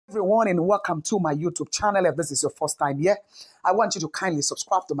Everyone, and welcome to my YouTube channel. If this is your first time here, I want you to kindly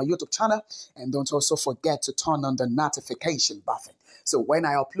subscribe to my YouTube channel and don't also forget to turn on the notification button. So when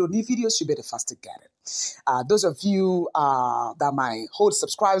I upload new videos, you'll be the first to get it. Those of you that my old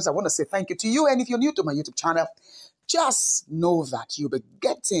subscribers, I want to say thank you to you. And if you're new to my YouTube channel, just know that you'll be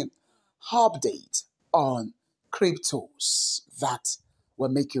getting update on cryptos that will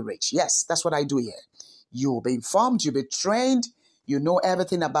make you rich. Yes, that's what I do here. You'll be informed, you'll be trained, you know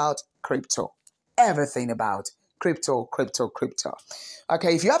everything about crypto. Everything about crypto.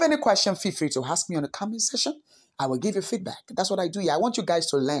 Okay, if you have any question, feel free to ask me on the comment section. I will give you feedback. That's what I do here. I want you guys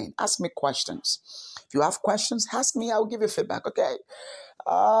to learn. Ask me questions. If you have questions, ask me. I will give you feedback, okay?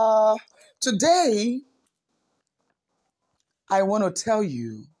 Today, I want to tell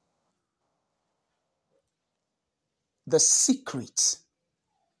you the secret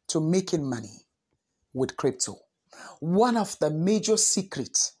to making money with crypto. One of the major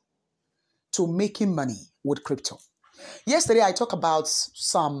secrets to making money with crypto. Yesterday, I talked about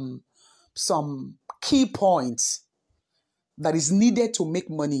some key points that is needed to make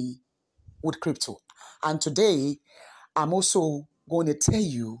money with crypto. And today, I'm also going to tell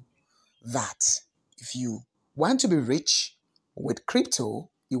you that if you want to be rich with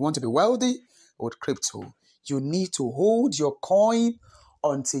crypto, you want to be wealthy with crypto, you need to hold your coin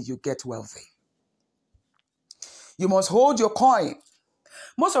until you get wealthy. You must hold your coin.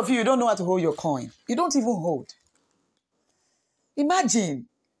 Most of you don't know how to hold your coin. You don't even hold. Imagine,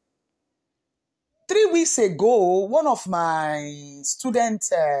 3 weeks ago, one of my students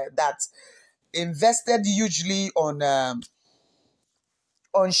that invested hugely on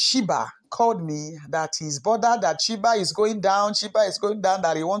Shiba called me that he's bothered that Shiba is going down,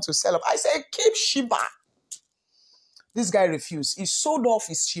 that he wants to sell up. I said, keep Shiba. This guy refused. He sold off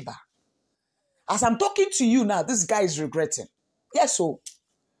his Shiba. As I'm talking to you now, this guy is regretting. Yes, so.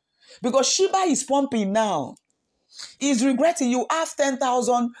 Because Shiba is pumping now. He's regretting. You have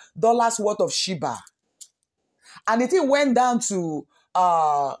 $10,000 worth of Shiba. And the thing went down to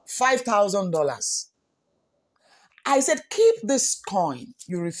 $5,000. I said, keep this coin.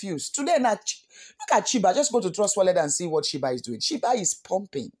 You refuse. Today, now, look at Shiba. Just go to Trust Wallet and see what Shiba is doing. Shiba is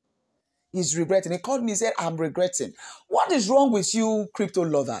pumping. He's regretting. He called me and said, I'm regretting. What is wrong with you crypto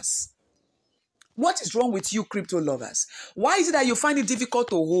lovers? What is wrong with you crypto lovers? Why is it that you find it difficult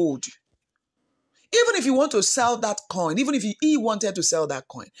to hold? Even if you want to sell that coin, even if he wanted to sell that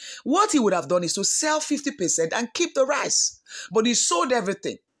coin, what he would have done is to sell 50% and keep the rest. But he sold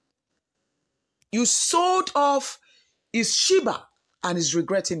everything. You sold off his Shiba and he's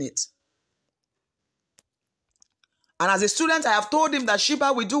regretting it. And as a student, I have told him that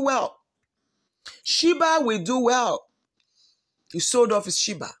Shiba will do well. Shiba will do well. He sold off his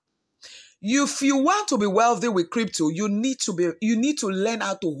Shiba. If you want to be wealthy with crypto, you need to learn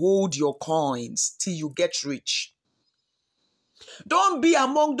how to hold your coins till you get rich. Don't be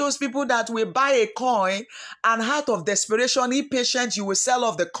among those people that will buy a coin and out of desperation, impatient, you will sell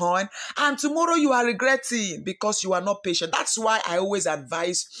off the coin and tomorrow you are regretting because you are not patient. That's why I always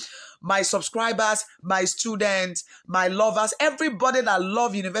advise my subscribers, my students, my lovers, everybody that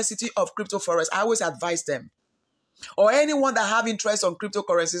love University of Crypto Forex, I always advise them. Or anyone that have interest on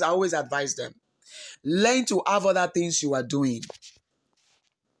cryptocurrencies, I always advise them. Learn to have other things you are doing.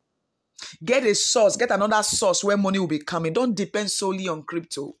 Get a source, get another source where money will be coming. Don't depend solely on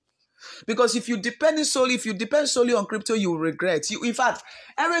crypto. Because if you depend solely on crypto, you will regret. In fact,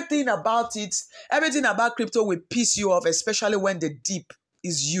 everything about crypto will piss you off, especially when the dip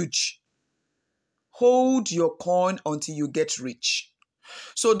is huge. Hold your coin until you get rich.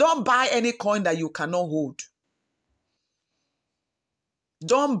 So don't buy any coin that you cannot hold.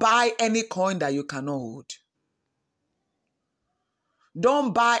 Don't buy any coin that you cannot hold.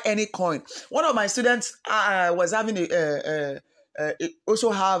 Don't buy any coin. One of my students was having also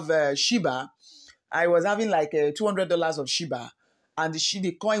have Shiba. I was having like $200 of Shiba, and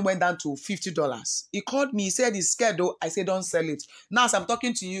the coin went down to $50. He called me. He said he's scared though. I said don't sell it. Now as I'm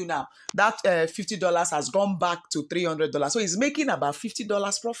talking to you now, that $50 has gone back to $300. So he's making about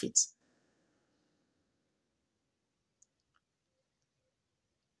 $50 profit.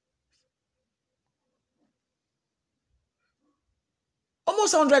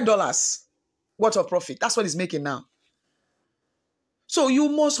 Almost $100 worth of profit. That's what he's making now. So you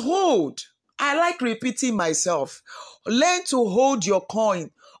must hold. I like repeating myself. Learn to hold your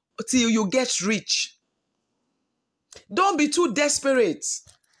coin till you get rich. Don't be too desperate.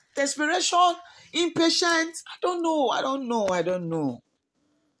 Desperation, impatient. I don't know.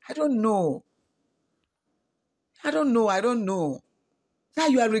 Now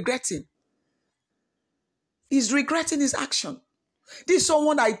you are regretting. He's regretting his action. This is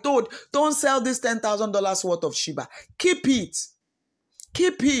someone I told, don't sell this $10,000 worth of Shiba. Keep it.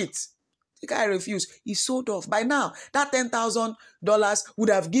 Keep it. The guy refused. He sold off. By now, that $10,000 would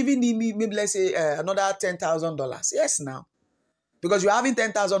have given him, maybe let's say, another $10,000. Yes, now. Because you're having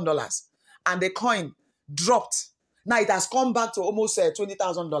 $10,000 and the coin dropped. Now it has come back to almost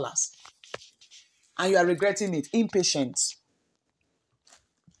 $20,000. And you are regretting it. Impatient.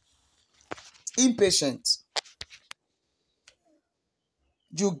 Impatient.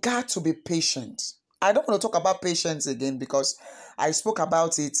 You got to be patient. I don't want to talk about patience again because I spoke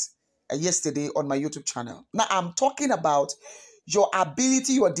about it yesterday on my YouTube channel. Now I'm talking about your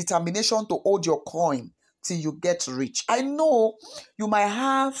ability, your determination to hold your coin till you get rich. I know you might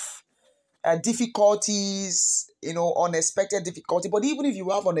have difficulties, unexpected difficulty, but even if you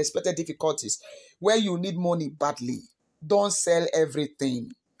have unexpected difficulties where you need money badly, don't sell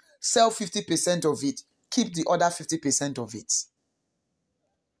everything. Sell 50% of it. Keep the other 50% of it.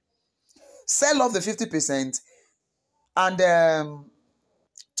 Sell off the 50% and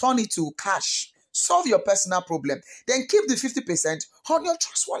turn it to cash. Solve your personal problem. Then keep the 50% on your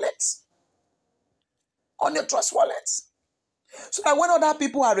trust wallet. On your trust wallet. So that when other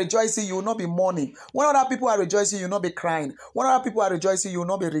people are rejoicing, you will not be mourning. When other people are rejoicing, you will not be crying. When other people are rejoicing, you will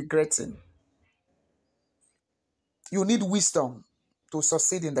not be regretting. You need wisdom to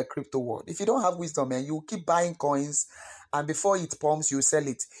succeed in the crypto world. If you don't have wisdom, man, you keep buying coins and before it pumps, you sell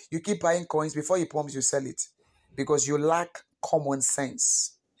it. You keep buying coins, before it pumps, you sell it. Because you lack common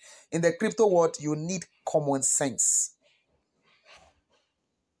sense. In the crypto world, you need common sense.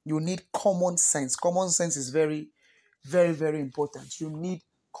 You need common sense. Common sense is very, very, very important. You need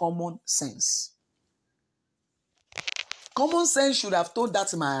common sense. Common sense should have told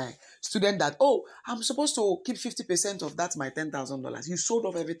that my student that, oh, I'm supposed to keep 50% of that, my $10,000. You sold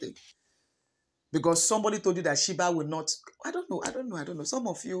off everything. Because somebody told you that Shiba will not, I don't know. Some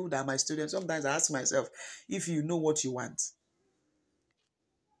of you that are my students, sometimes I ask myself if you know what you want.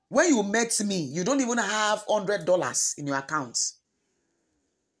 When you met me, you don't even have $100 in your account.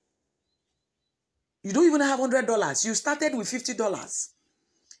 You don't even have $100. You started with $50.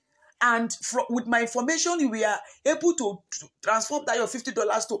 And with my information, we are able to transform that your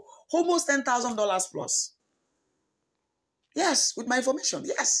 $50 to almost $10,000 plus. Yes, with my information,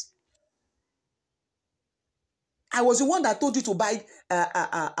 yes. I was the one that told you to buy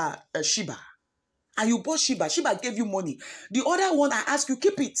Shiba. And you bought Shiba. Shiba gave you money. The other one, I asked you,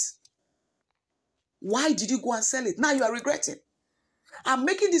 keep it. Why did you go and sell it? Now you are regretting. I'm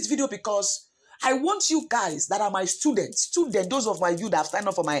making this video because I want you guys that are my students, those of you that have signed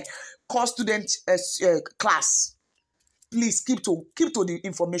up for my core student class, please keep to the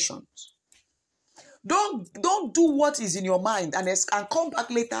information. Don't do what is in your mind and come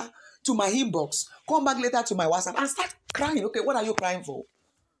back later to my inbox, come back later to my WhatsApp and start crying. Okay, what are you crying for?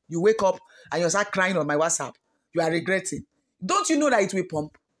 You wake up and you start crying on my WhatsApp. You are regretting. Don't you know that it will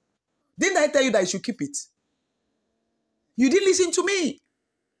pump? Didn't I tell you that you should keep it? You didn't listen to me.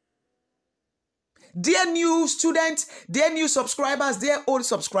 Dear new students, dear new subscribers, dear old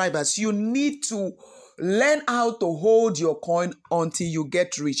subscribers, you need to learn how to hold your coin until you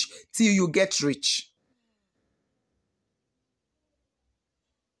get rich. Till you get rich.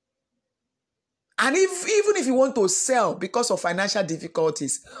 And even if you want to sell because of financial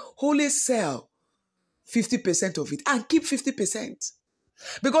difficulties, only sell 50% of it and keep 50%.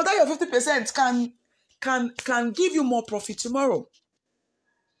 Because that your 50% can give you more profit tomorrow.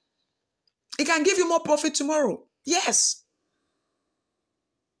 It can give you more profit tomorrow. Yes.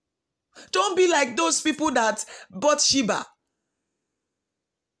 Don't be like those people that bought Shiba.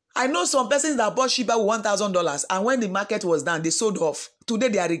 I know some persons that bought Shiba with $1,000 and when the market was down, they sold off. Today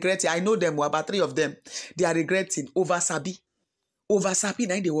they are regretting. I know them, about 3 of them. They are regretting over Sabi. Over Sabi,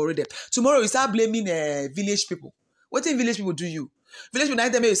 now they worry them. Tomorrow you start blaming village people. What in village people do you? Village people, now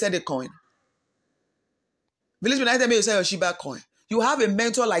tell me you sell the coin. Village people, now tell me you sell your Shiba coin. You have a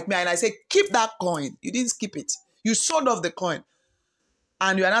mentor like me and I say, keep that coin. You didn't keep it. You sold off the coin.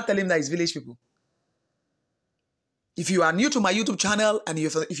 And you are not telling me that it's village people. If you are new to my YouTube channel and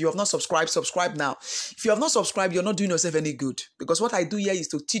if you have not subscribed, subscribe now. If you have not subscribed, you're not doing yourself any good. Because what I do here is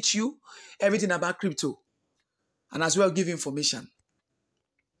to teach you everything about crypto. And as well give information.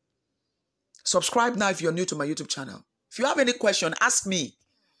 Subscribe now if you're new to my YouTube channel. If you have any question, ask me.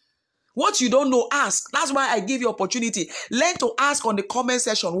 What you don't know, ask. That's why I give you opportunity. Learn to ask on the comment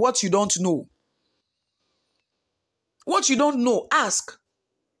section what you don't know. What you don't know, ask.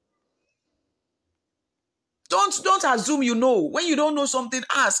 Don't assume you know. When you don't know something,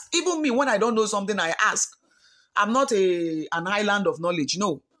 ask. Even me, when I don't know something, I ask. I'm not an island of knowledge.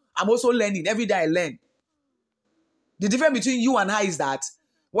 No. I'm also learning. Every day I learn. The difference between you and I is that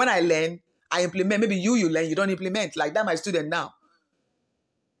when I learn, I implement. Maybe you learn, you don't implement. Like that, my student now.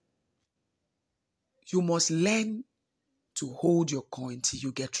 You must learn to hold your coin till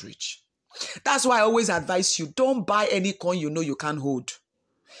you get rich. That's why I always advise you, don't buy any coin you know you can't hold.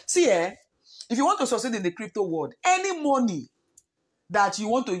 See, if you want to succeed in the crypto world, any money that you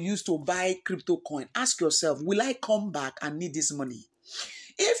want to use to buy crypto coin, ask yourself, will I come back and need this money?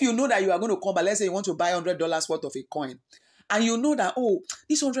 If you know that you are going to come back, let's say you want to buy $100 worth of a coin, and you know that, oh,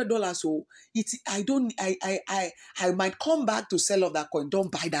 this $100, oh, I might come back to sell off that coin.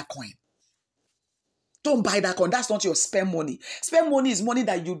 Don't buy that coin. Don't buy that coin. That's not your spare money. Spare money is money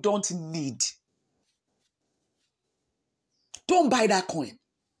that you don't need. Don't buy that coin.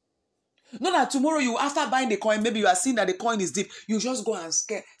 Not that tomorrow you, after buying the coin, maybe you are seeing that the coin is deep, you just go and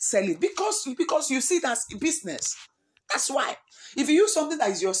sell it because you see that's business. That's why. If you use something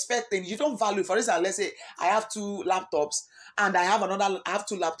that is your spare thing, you don't value. For instance, let's say I have 2 laptops and I have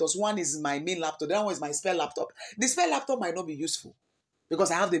 2 laptops. One is my main laptop. The other one is my spare laptop. The spare laptop might not be useful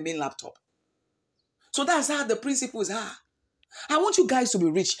because I have the main laptop. So that's how the principles are. I want you guys to be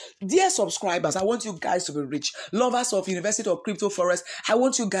rich. Dear subscribers, I want you guys to be rich. Lovers of University of Crypto Forest, I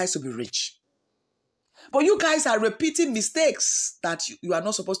want you guys to be rich. But you guys are repeating mistakes that you are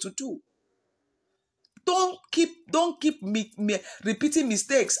not supposed to do. Don't keep repeating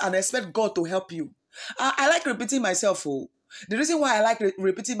mistakes and expect God to help you. I like repeating myself. The reason why I like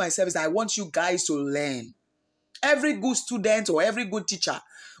repeating myself is that I want you guys to learn. Every good student or every good teacher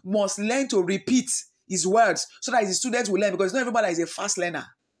must learn to repeat his words so that his students will learn, because not everybody is a fast learner.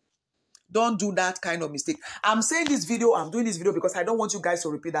 Don't do that kind of mistake. I'm doing this video because I don't want you guys to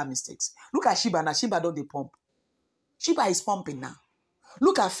repeat that mistakes. Look at Shiba now. Shiba don't they pump. Shiba is pumping now.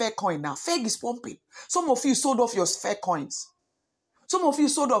 Look at Fair Coin now. Fair is pumping. Some of you sold off your Fair Coins. Some of you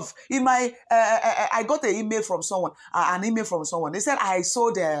sold off. In my, I got an email from someone. They said I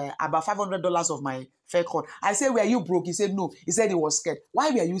sold about $500 of my Fair Coin. I said, were you broke? He said no. He said he was scared. Why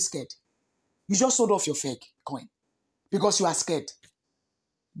were you scared? You just sold off your fake coin because you are scared.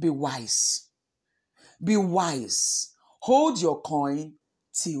 Be wise. Be wise. Hold your coin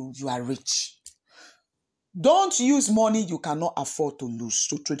till you are rich. Don't use money you cannot afford to lose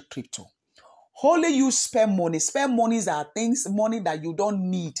to trade crypto. Only use spare money. Spare monies are money that you don't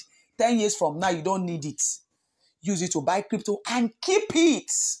need. 10 years from now, you don't need it. Use it to buy crypto and keep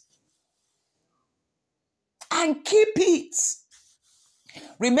it. And keep it.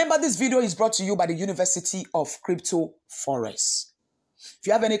 Remember, this video is brought to you by the University of Crypto Forest. If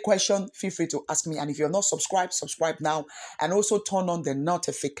you have any question, feel free to ask me. And if you're not subscribed, subscribe now. And also turn on the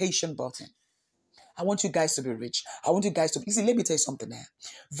notification button. I want you guys to be rich. I want you guys to... See, let me tell you something there.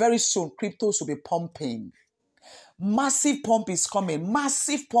 Very soon, cryptos will be pumping. Massive pump is coming.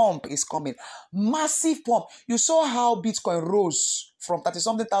 Massive pump is coming. Massive pump. You saw how Bitcoin rose from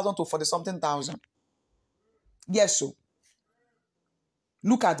 30-something thousand to 40-something thousand. Yes, so.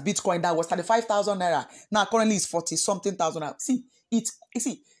 Look at Bitcoin that was 35,000 naira. Now currently it's 40-something thousand naira. See,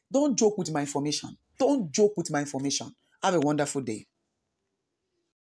 don't joke with my information. Don't joke with my information. Have a wonderful day.